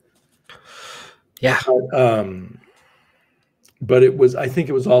to do. Yeah. But I think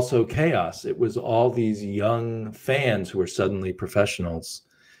it was also chaos. It was all these young fans who were suddenly professionals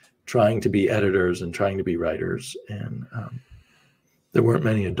trying to be editors and trying to be writers. And there weren't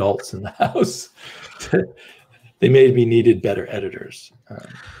many adults in the house. They maybe needed better editors.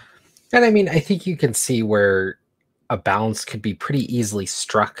 And I mean, I think you can see where a balance could be pretty easily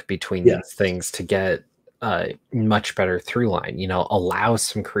struck between these things to get a much better through line, you know, allow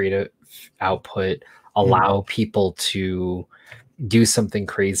some creative output, allow people to do something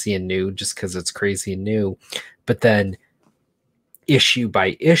crazy and new just because it's crazy and new. But then issue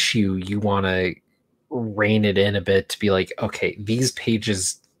by issue, you want to rein it in a bit to be like, okay, these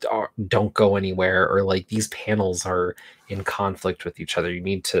pages don't go anywhere, or like these panels are in conflict with each other. You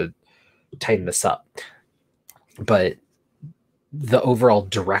need to tighten this up. But the overall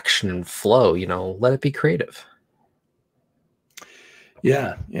direction and flow, you know, let it be creative.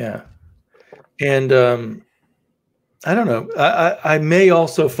 Yeah. And I don't know. I may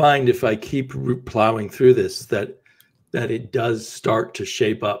also find, if I keep plowing through this, that it does start to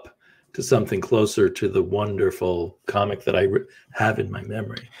shape up to something closer to the wonderful comic that I have in my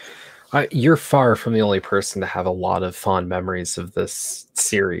memory. You're far from the only person to have a lot of fond memories of this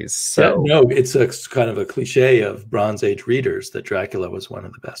series. So yeah, no, it's a kind of a cliche of Bronze Age readers that Dracula was one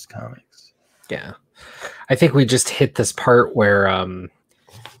of the best comics. Yeah, I think we just hit this part where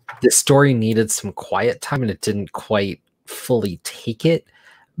the story needed some quiet time and it didn't quite fully take it.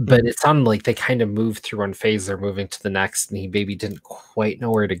 But it sounded like they kind of moved through one phase, they're moving to the next, and he maybe didn't quite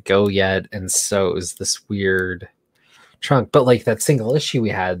know where to go yet. And so it was this weird chunk. But like that single issue we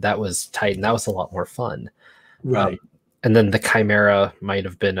had, that was tight, and that was a lot more fun. Right. And then the Chimera might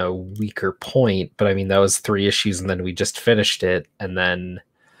have been a weaker point, but I mean, that was 3 issues, and then we just finished it. And then.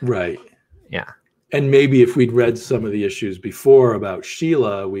 Right. Yeah. And maybe if we'd read some of the issues before about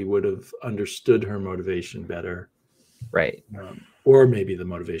Sheila, we would have understood her motivation better. Right. Or maybe the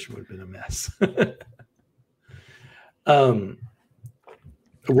motivation would have been a mess.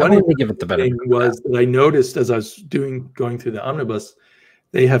 One to give it the thing was that I noticed as I was going through the omnibus,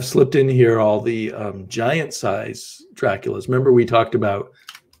 they have slipped in here all the giant size Draculas. Remember we talked about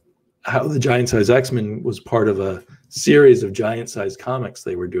how the giant size X-Men was part of a series of giant size comics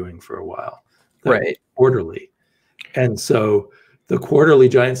they were doing for a while. Right. Quarterly. And so the quarterly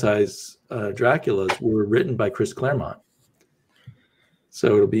giant size Draculas were written by Chris Claremont.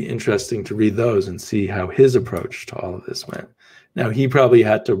 So it'll be interesting to read those and see how his approach to all of this went. Now, he probably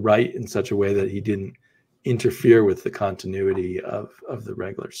had to write in such a way that he didn't interfere with the continuity of the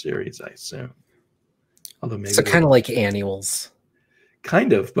regular series, I assume. Although maybe so kind of like annuals.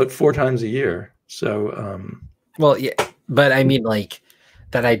 Kind of, but 4 times a year. So well, yeah, but I mean, like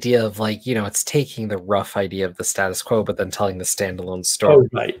that idea of like, you know, it's taking the rough idea of the status quo, but then telling the standalone story.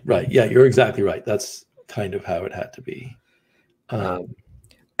 Oh, right. Yeah, you're exactly right. That's kind of how it had to be.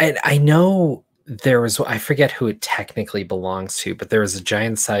 And I know there was, I forget who it technically belongs to, but there was a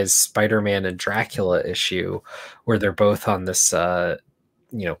giant size Spider-Man and Dracula issue where they're both on this,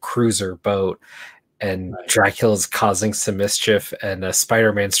 cruiser boat, and Dracula's causing some mischief, and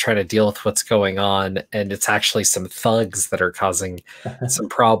Spider-Man's trying to deal with what's going on, and it's actually some thugs that are causing some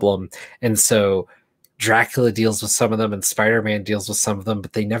problem. And so Dracula deals with some of them and Spider-Man deals with some of them,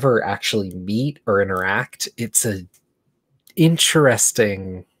 but they never actually meet or interact. It's a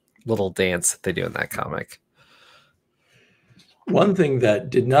interesting little dance that they do in that comic. One thing that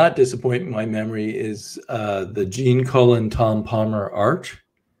did not disappoint my memory is the Gene Colan, Tom Palmer art.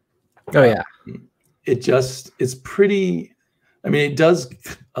 Oh yeah. It's pretty, I mean, it does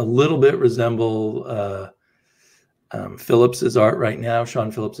a little bit resemble Phillips's art right now,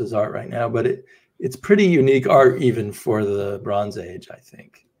 Sean Phillips's art right now, but it's pretty unique art even for the Bronze Age, I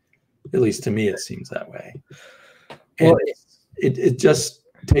think. At least to me, it seems that way. And it just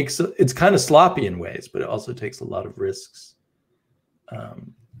takes, it's kind of sloppy in ways, but it also takes a lot of risks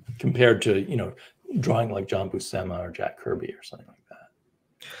compared to, you know, drawing like John Buscema or Jack Kirby or something like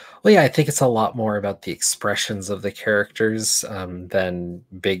that. Well, yeah, I think it's a lot more about the expressions of the characters than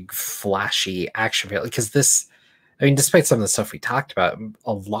big flashy action. Because this, I mean, despite some of the stuff we talked about,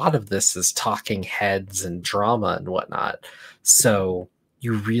 a lot of this is talking heads and drama and whatnot. So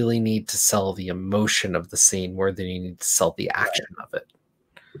you really need to sell the emotion of the scene more than you need to sell the action of it.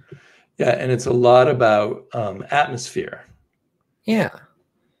 Yeah, and it's a lot about atmosphere. Yeah.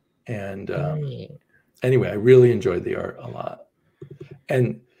 And anyway, I really enjoyed the art a lot.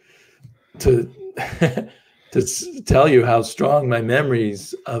 And to tell you how strong my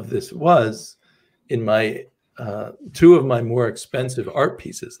memories of this was, in my 2 of my more expensive art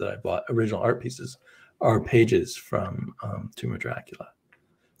pieces that I bought, original art pieces, are pages from Tomb of Dracula.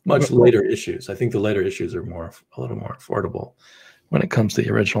 Much later issues. I think the later issues are a little more affordable when it comes to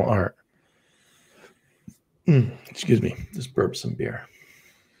the original art. Excuse me, just burped some beer.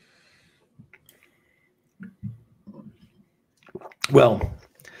 Well,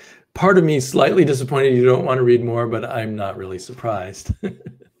 part of me is slightly disappointed you don't want to read more, but I'm not really surprised.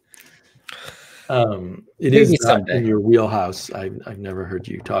 It is not in your wheelhouse. I've never heard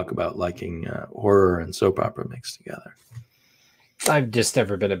you talk about liking horror and soap opera mixed together. I've just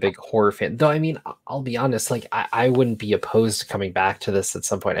never been a big horror fan. Though, I mean, I'll be honest, like, I wouldn't be opposed to coming back to this at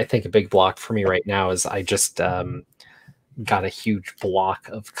some point. I think a big block for me right now is I just got a huge block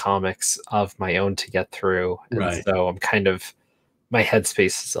of comics of my own to get through. And so I'm kind of, my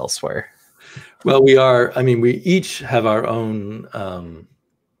headspace is elsewhere. Well, we each have our own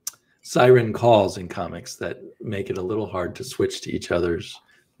siren calls in comics that make it a little hard to switch to each other's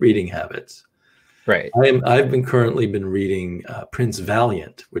reading habits. Right. I've currently been reading Prince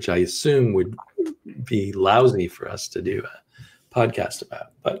Valiant, which I assume would be lousy for us to do a podcast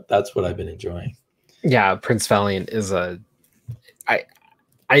about, but that's what I've been enjoying. Yeah, Prince Valiant is I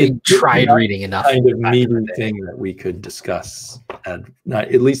I tried reading enough. Kind of meaty thing that we could discuss, and not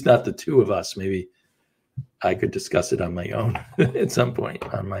at least not the two of us. Maybe I could discuss it on my own at some point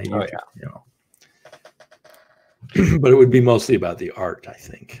on my YouTube channel. But it would be mostly about the art, I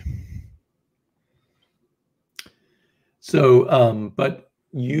think. So, but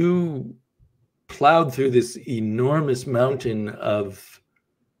you plowed through this enormous mountain of,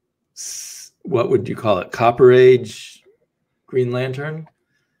 what would you call it? Copper Age Green Lantern?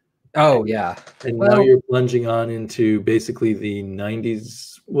 Oh, yeah. And now you're plunging on into basically the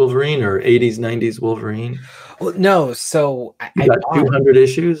 90s Wolverine or 80s, 90s Wolverine. Well, no, so I got 200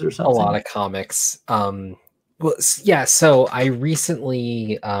 issues or something. A lot of comics. Well, yeah, so I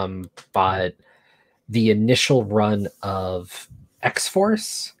recently bought the initial run of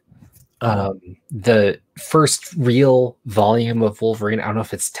X-Force. The first real volume of Wolverine. I don't know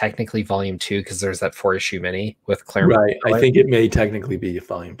if it's technically volume 2 because there's that 4-issue mini with Claremont. Right. I think it may technically be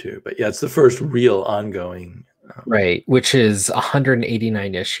volume 2, but yeah, it's the first real ongoing. Right, which is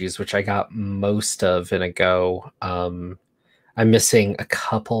 189 issues, which I got most of in a go. I'm missing a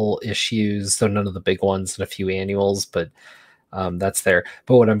couple issues, though none of the big ones, and a few annuals, but that's there.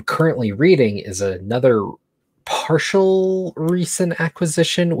 But what I'm currently reading is another partial recent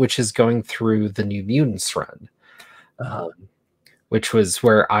acquisition, which is going through the New Mutants run, which was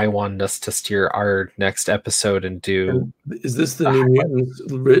where I wanted us to steer our next episode and do. Is this the New Mutants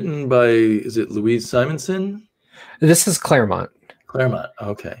written by, is it Louise Simonson? This is Claremont. Claremont,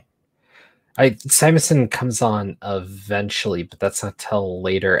 okay. Simonson comes on eventually, but that's not till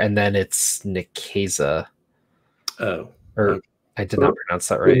later. And then it's Nick Cazza. Oh. Or okay. I did not pronounce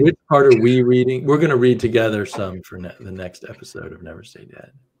that right. Which part are we reading? We're going to read together some for the next episode of Never Stay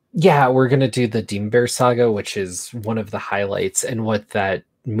Dead. Yeah, we're going to do the Demon Bear saga, which is one of the highlights and what that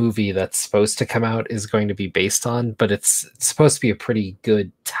movie that's supposed to come out is going to be based on. But it's supposed to be a pretty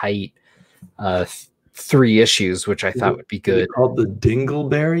good, tight 3 issues, which I thought would be good. Called the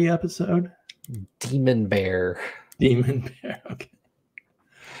Dingleberry episode? Demon Bear. Demon Bear, okay.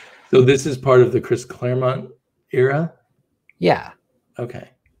 So this is part of the Chris Claremont era? Yeah. Okay.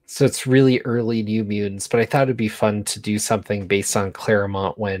 So it's really early New Mutants, but I thought it'd be fun to do something based on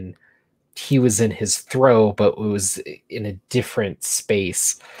Claremont when he was in his throw, but it was in a different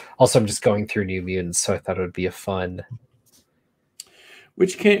space. Also, I'm just going through New Mutants, so I thought it would be a fun.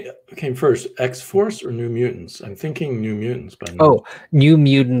 Which came first, X-Force or New Mutants? I'm thinking New Mutants. But New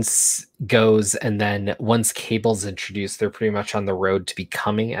Mutants goes, and then once Cable's introduced, they're pretty much on the road to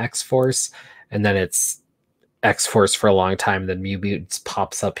becoming X-Force, and then it's X-Force for a long time, then New Mutants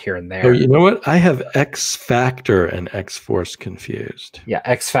pops up here and there. Oh, you know what? I have X-Factor and X-Force confused. Yeah,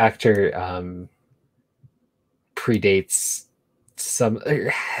 X-Factor predates some...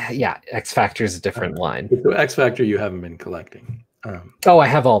 yeah, X-Factor is a different line. So X-Factor you haven't been collecting. I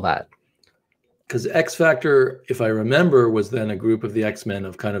have all that. Because X-Factor, if I remember, was then a group of the X-Men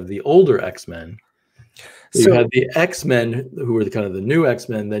of kind of the older X-Men. So you had the X-Men who were kind of the new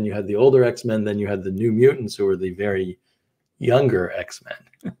X-Men, then you had the older X-Men, then you had the New Mutants who were the very younger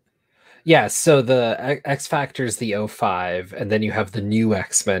X-Men. Yeah, so the X-Factor is the 05, and then you have the new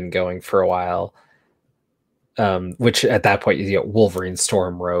X-Men going for a while. Which at that point, you get Wolverine,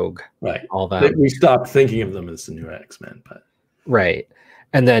 Storm, Rogue, right? All that. We stopped thinking of them as the new X-Men, but right.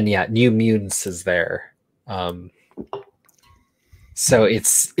 And then New Mutants is there. So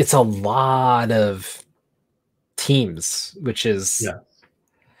it's a lot of teams, which is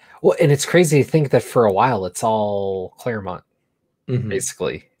well, and it's crazy to think that for a while it's all Claremont,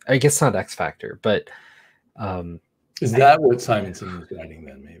 basically. I guess not X-Factor, but is that what Simonson was writing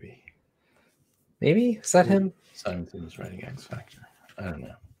then? Maybe is that him? Simonson was writing X-Factor. I don't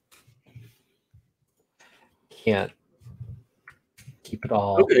know. Can't keep it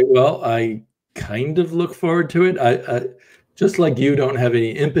all. Okay, well, I kind of look forward to it. I just like you don't have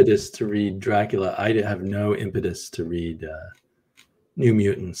any impetus to read Dracula, I have no impetus to read New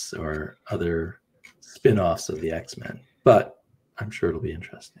Mutants or other spin-offs of the X-Men, but I'm sure it'll be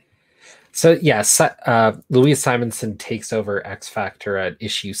interesting. So yes, Louise Simonson takes over X-Factor at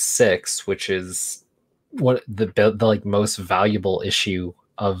issue 6, which is what the like most valuable issue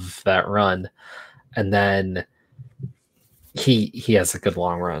of that run, and then he has a good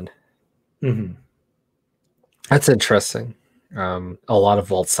long run. That's interesting. A lot of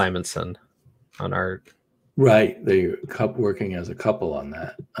Walt Simonson on art. Right, they working as a couple on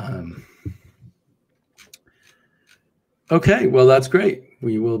that. Okay, well, that's great.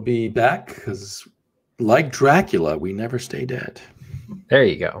 We will be back because, like Dracula, we never stay dead. There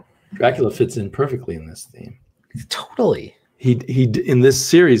you go. Dracula fits in perfectly in this theme. Totally. He in this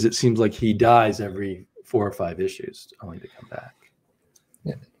series, it seems like he dies every 4 or 5 issues, only to come back.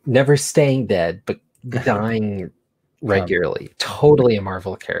 Yeah. never staying dead, but dying regularly. Totally a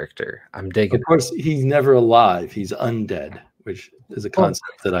Marvel character. I'm digging. Of course, he's never alive. He's undead, which is a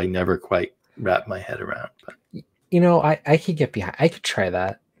concept that I never quite wrap my head around. But you know, I could get behind. I could try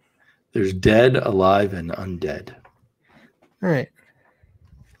that. There's dead, alive, and undead. All right.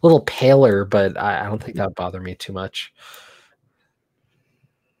 A little paler, but I don't think that would bother me too much.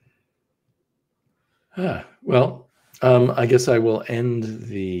 Well, I guess I will end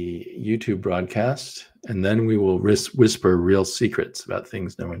the YouTube broadcast, and then we will whisper real secrets about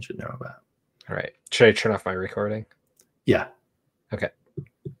things no one should know about. All right. Should I turn off my recording? Yeah. Okay.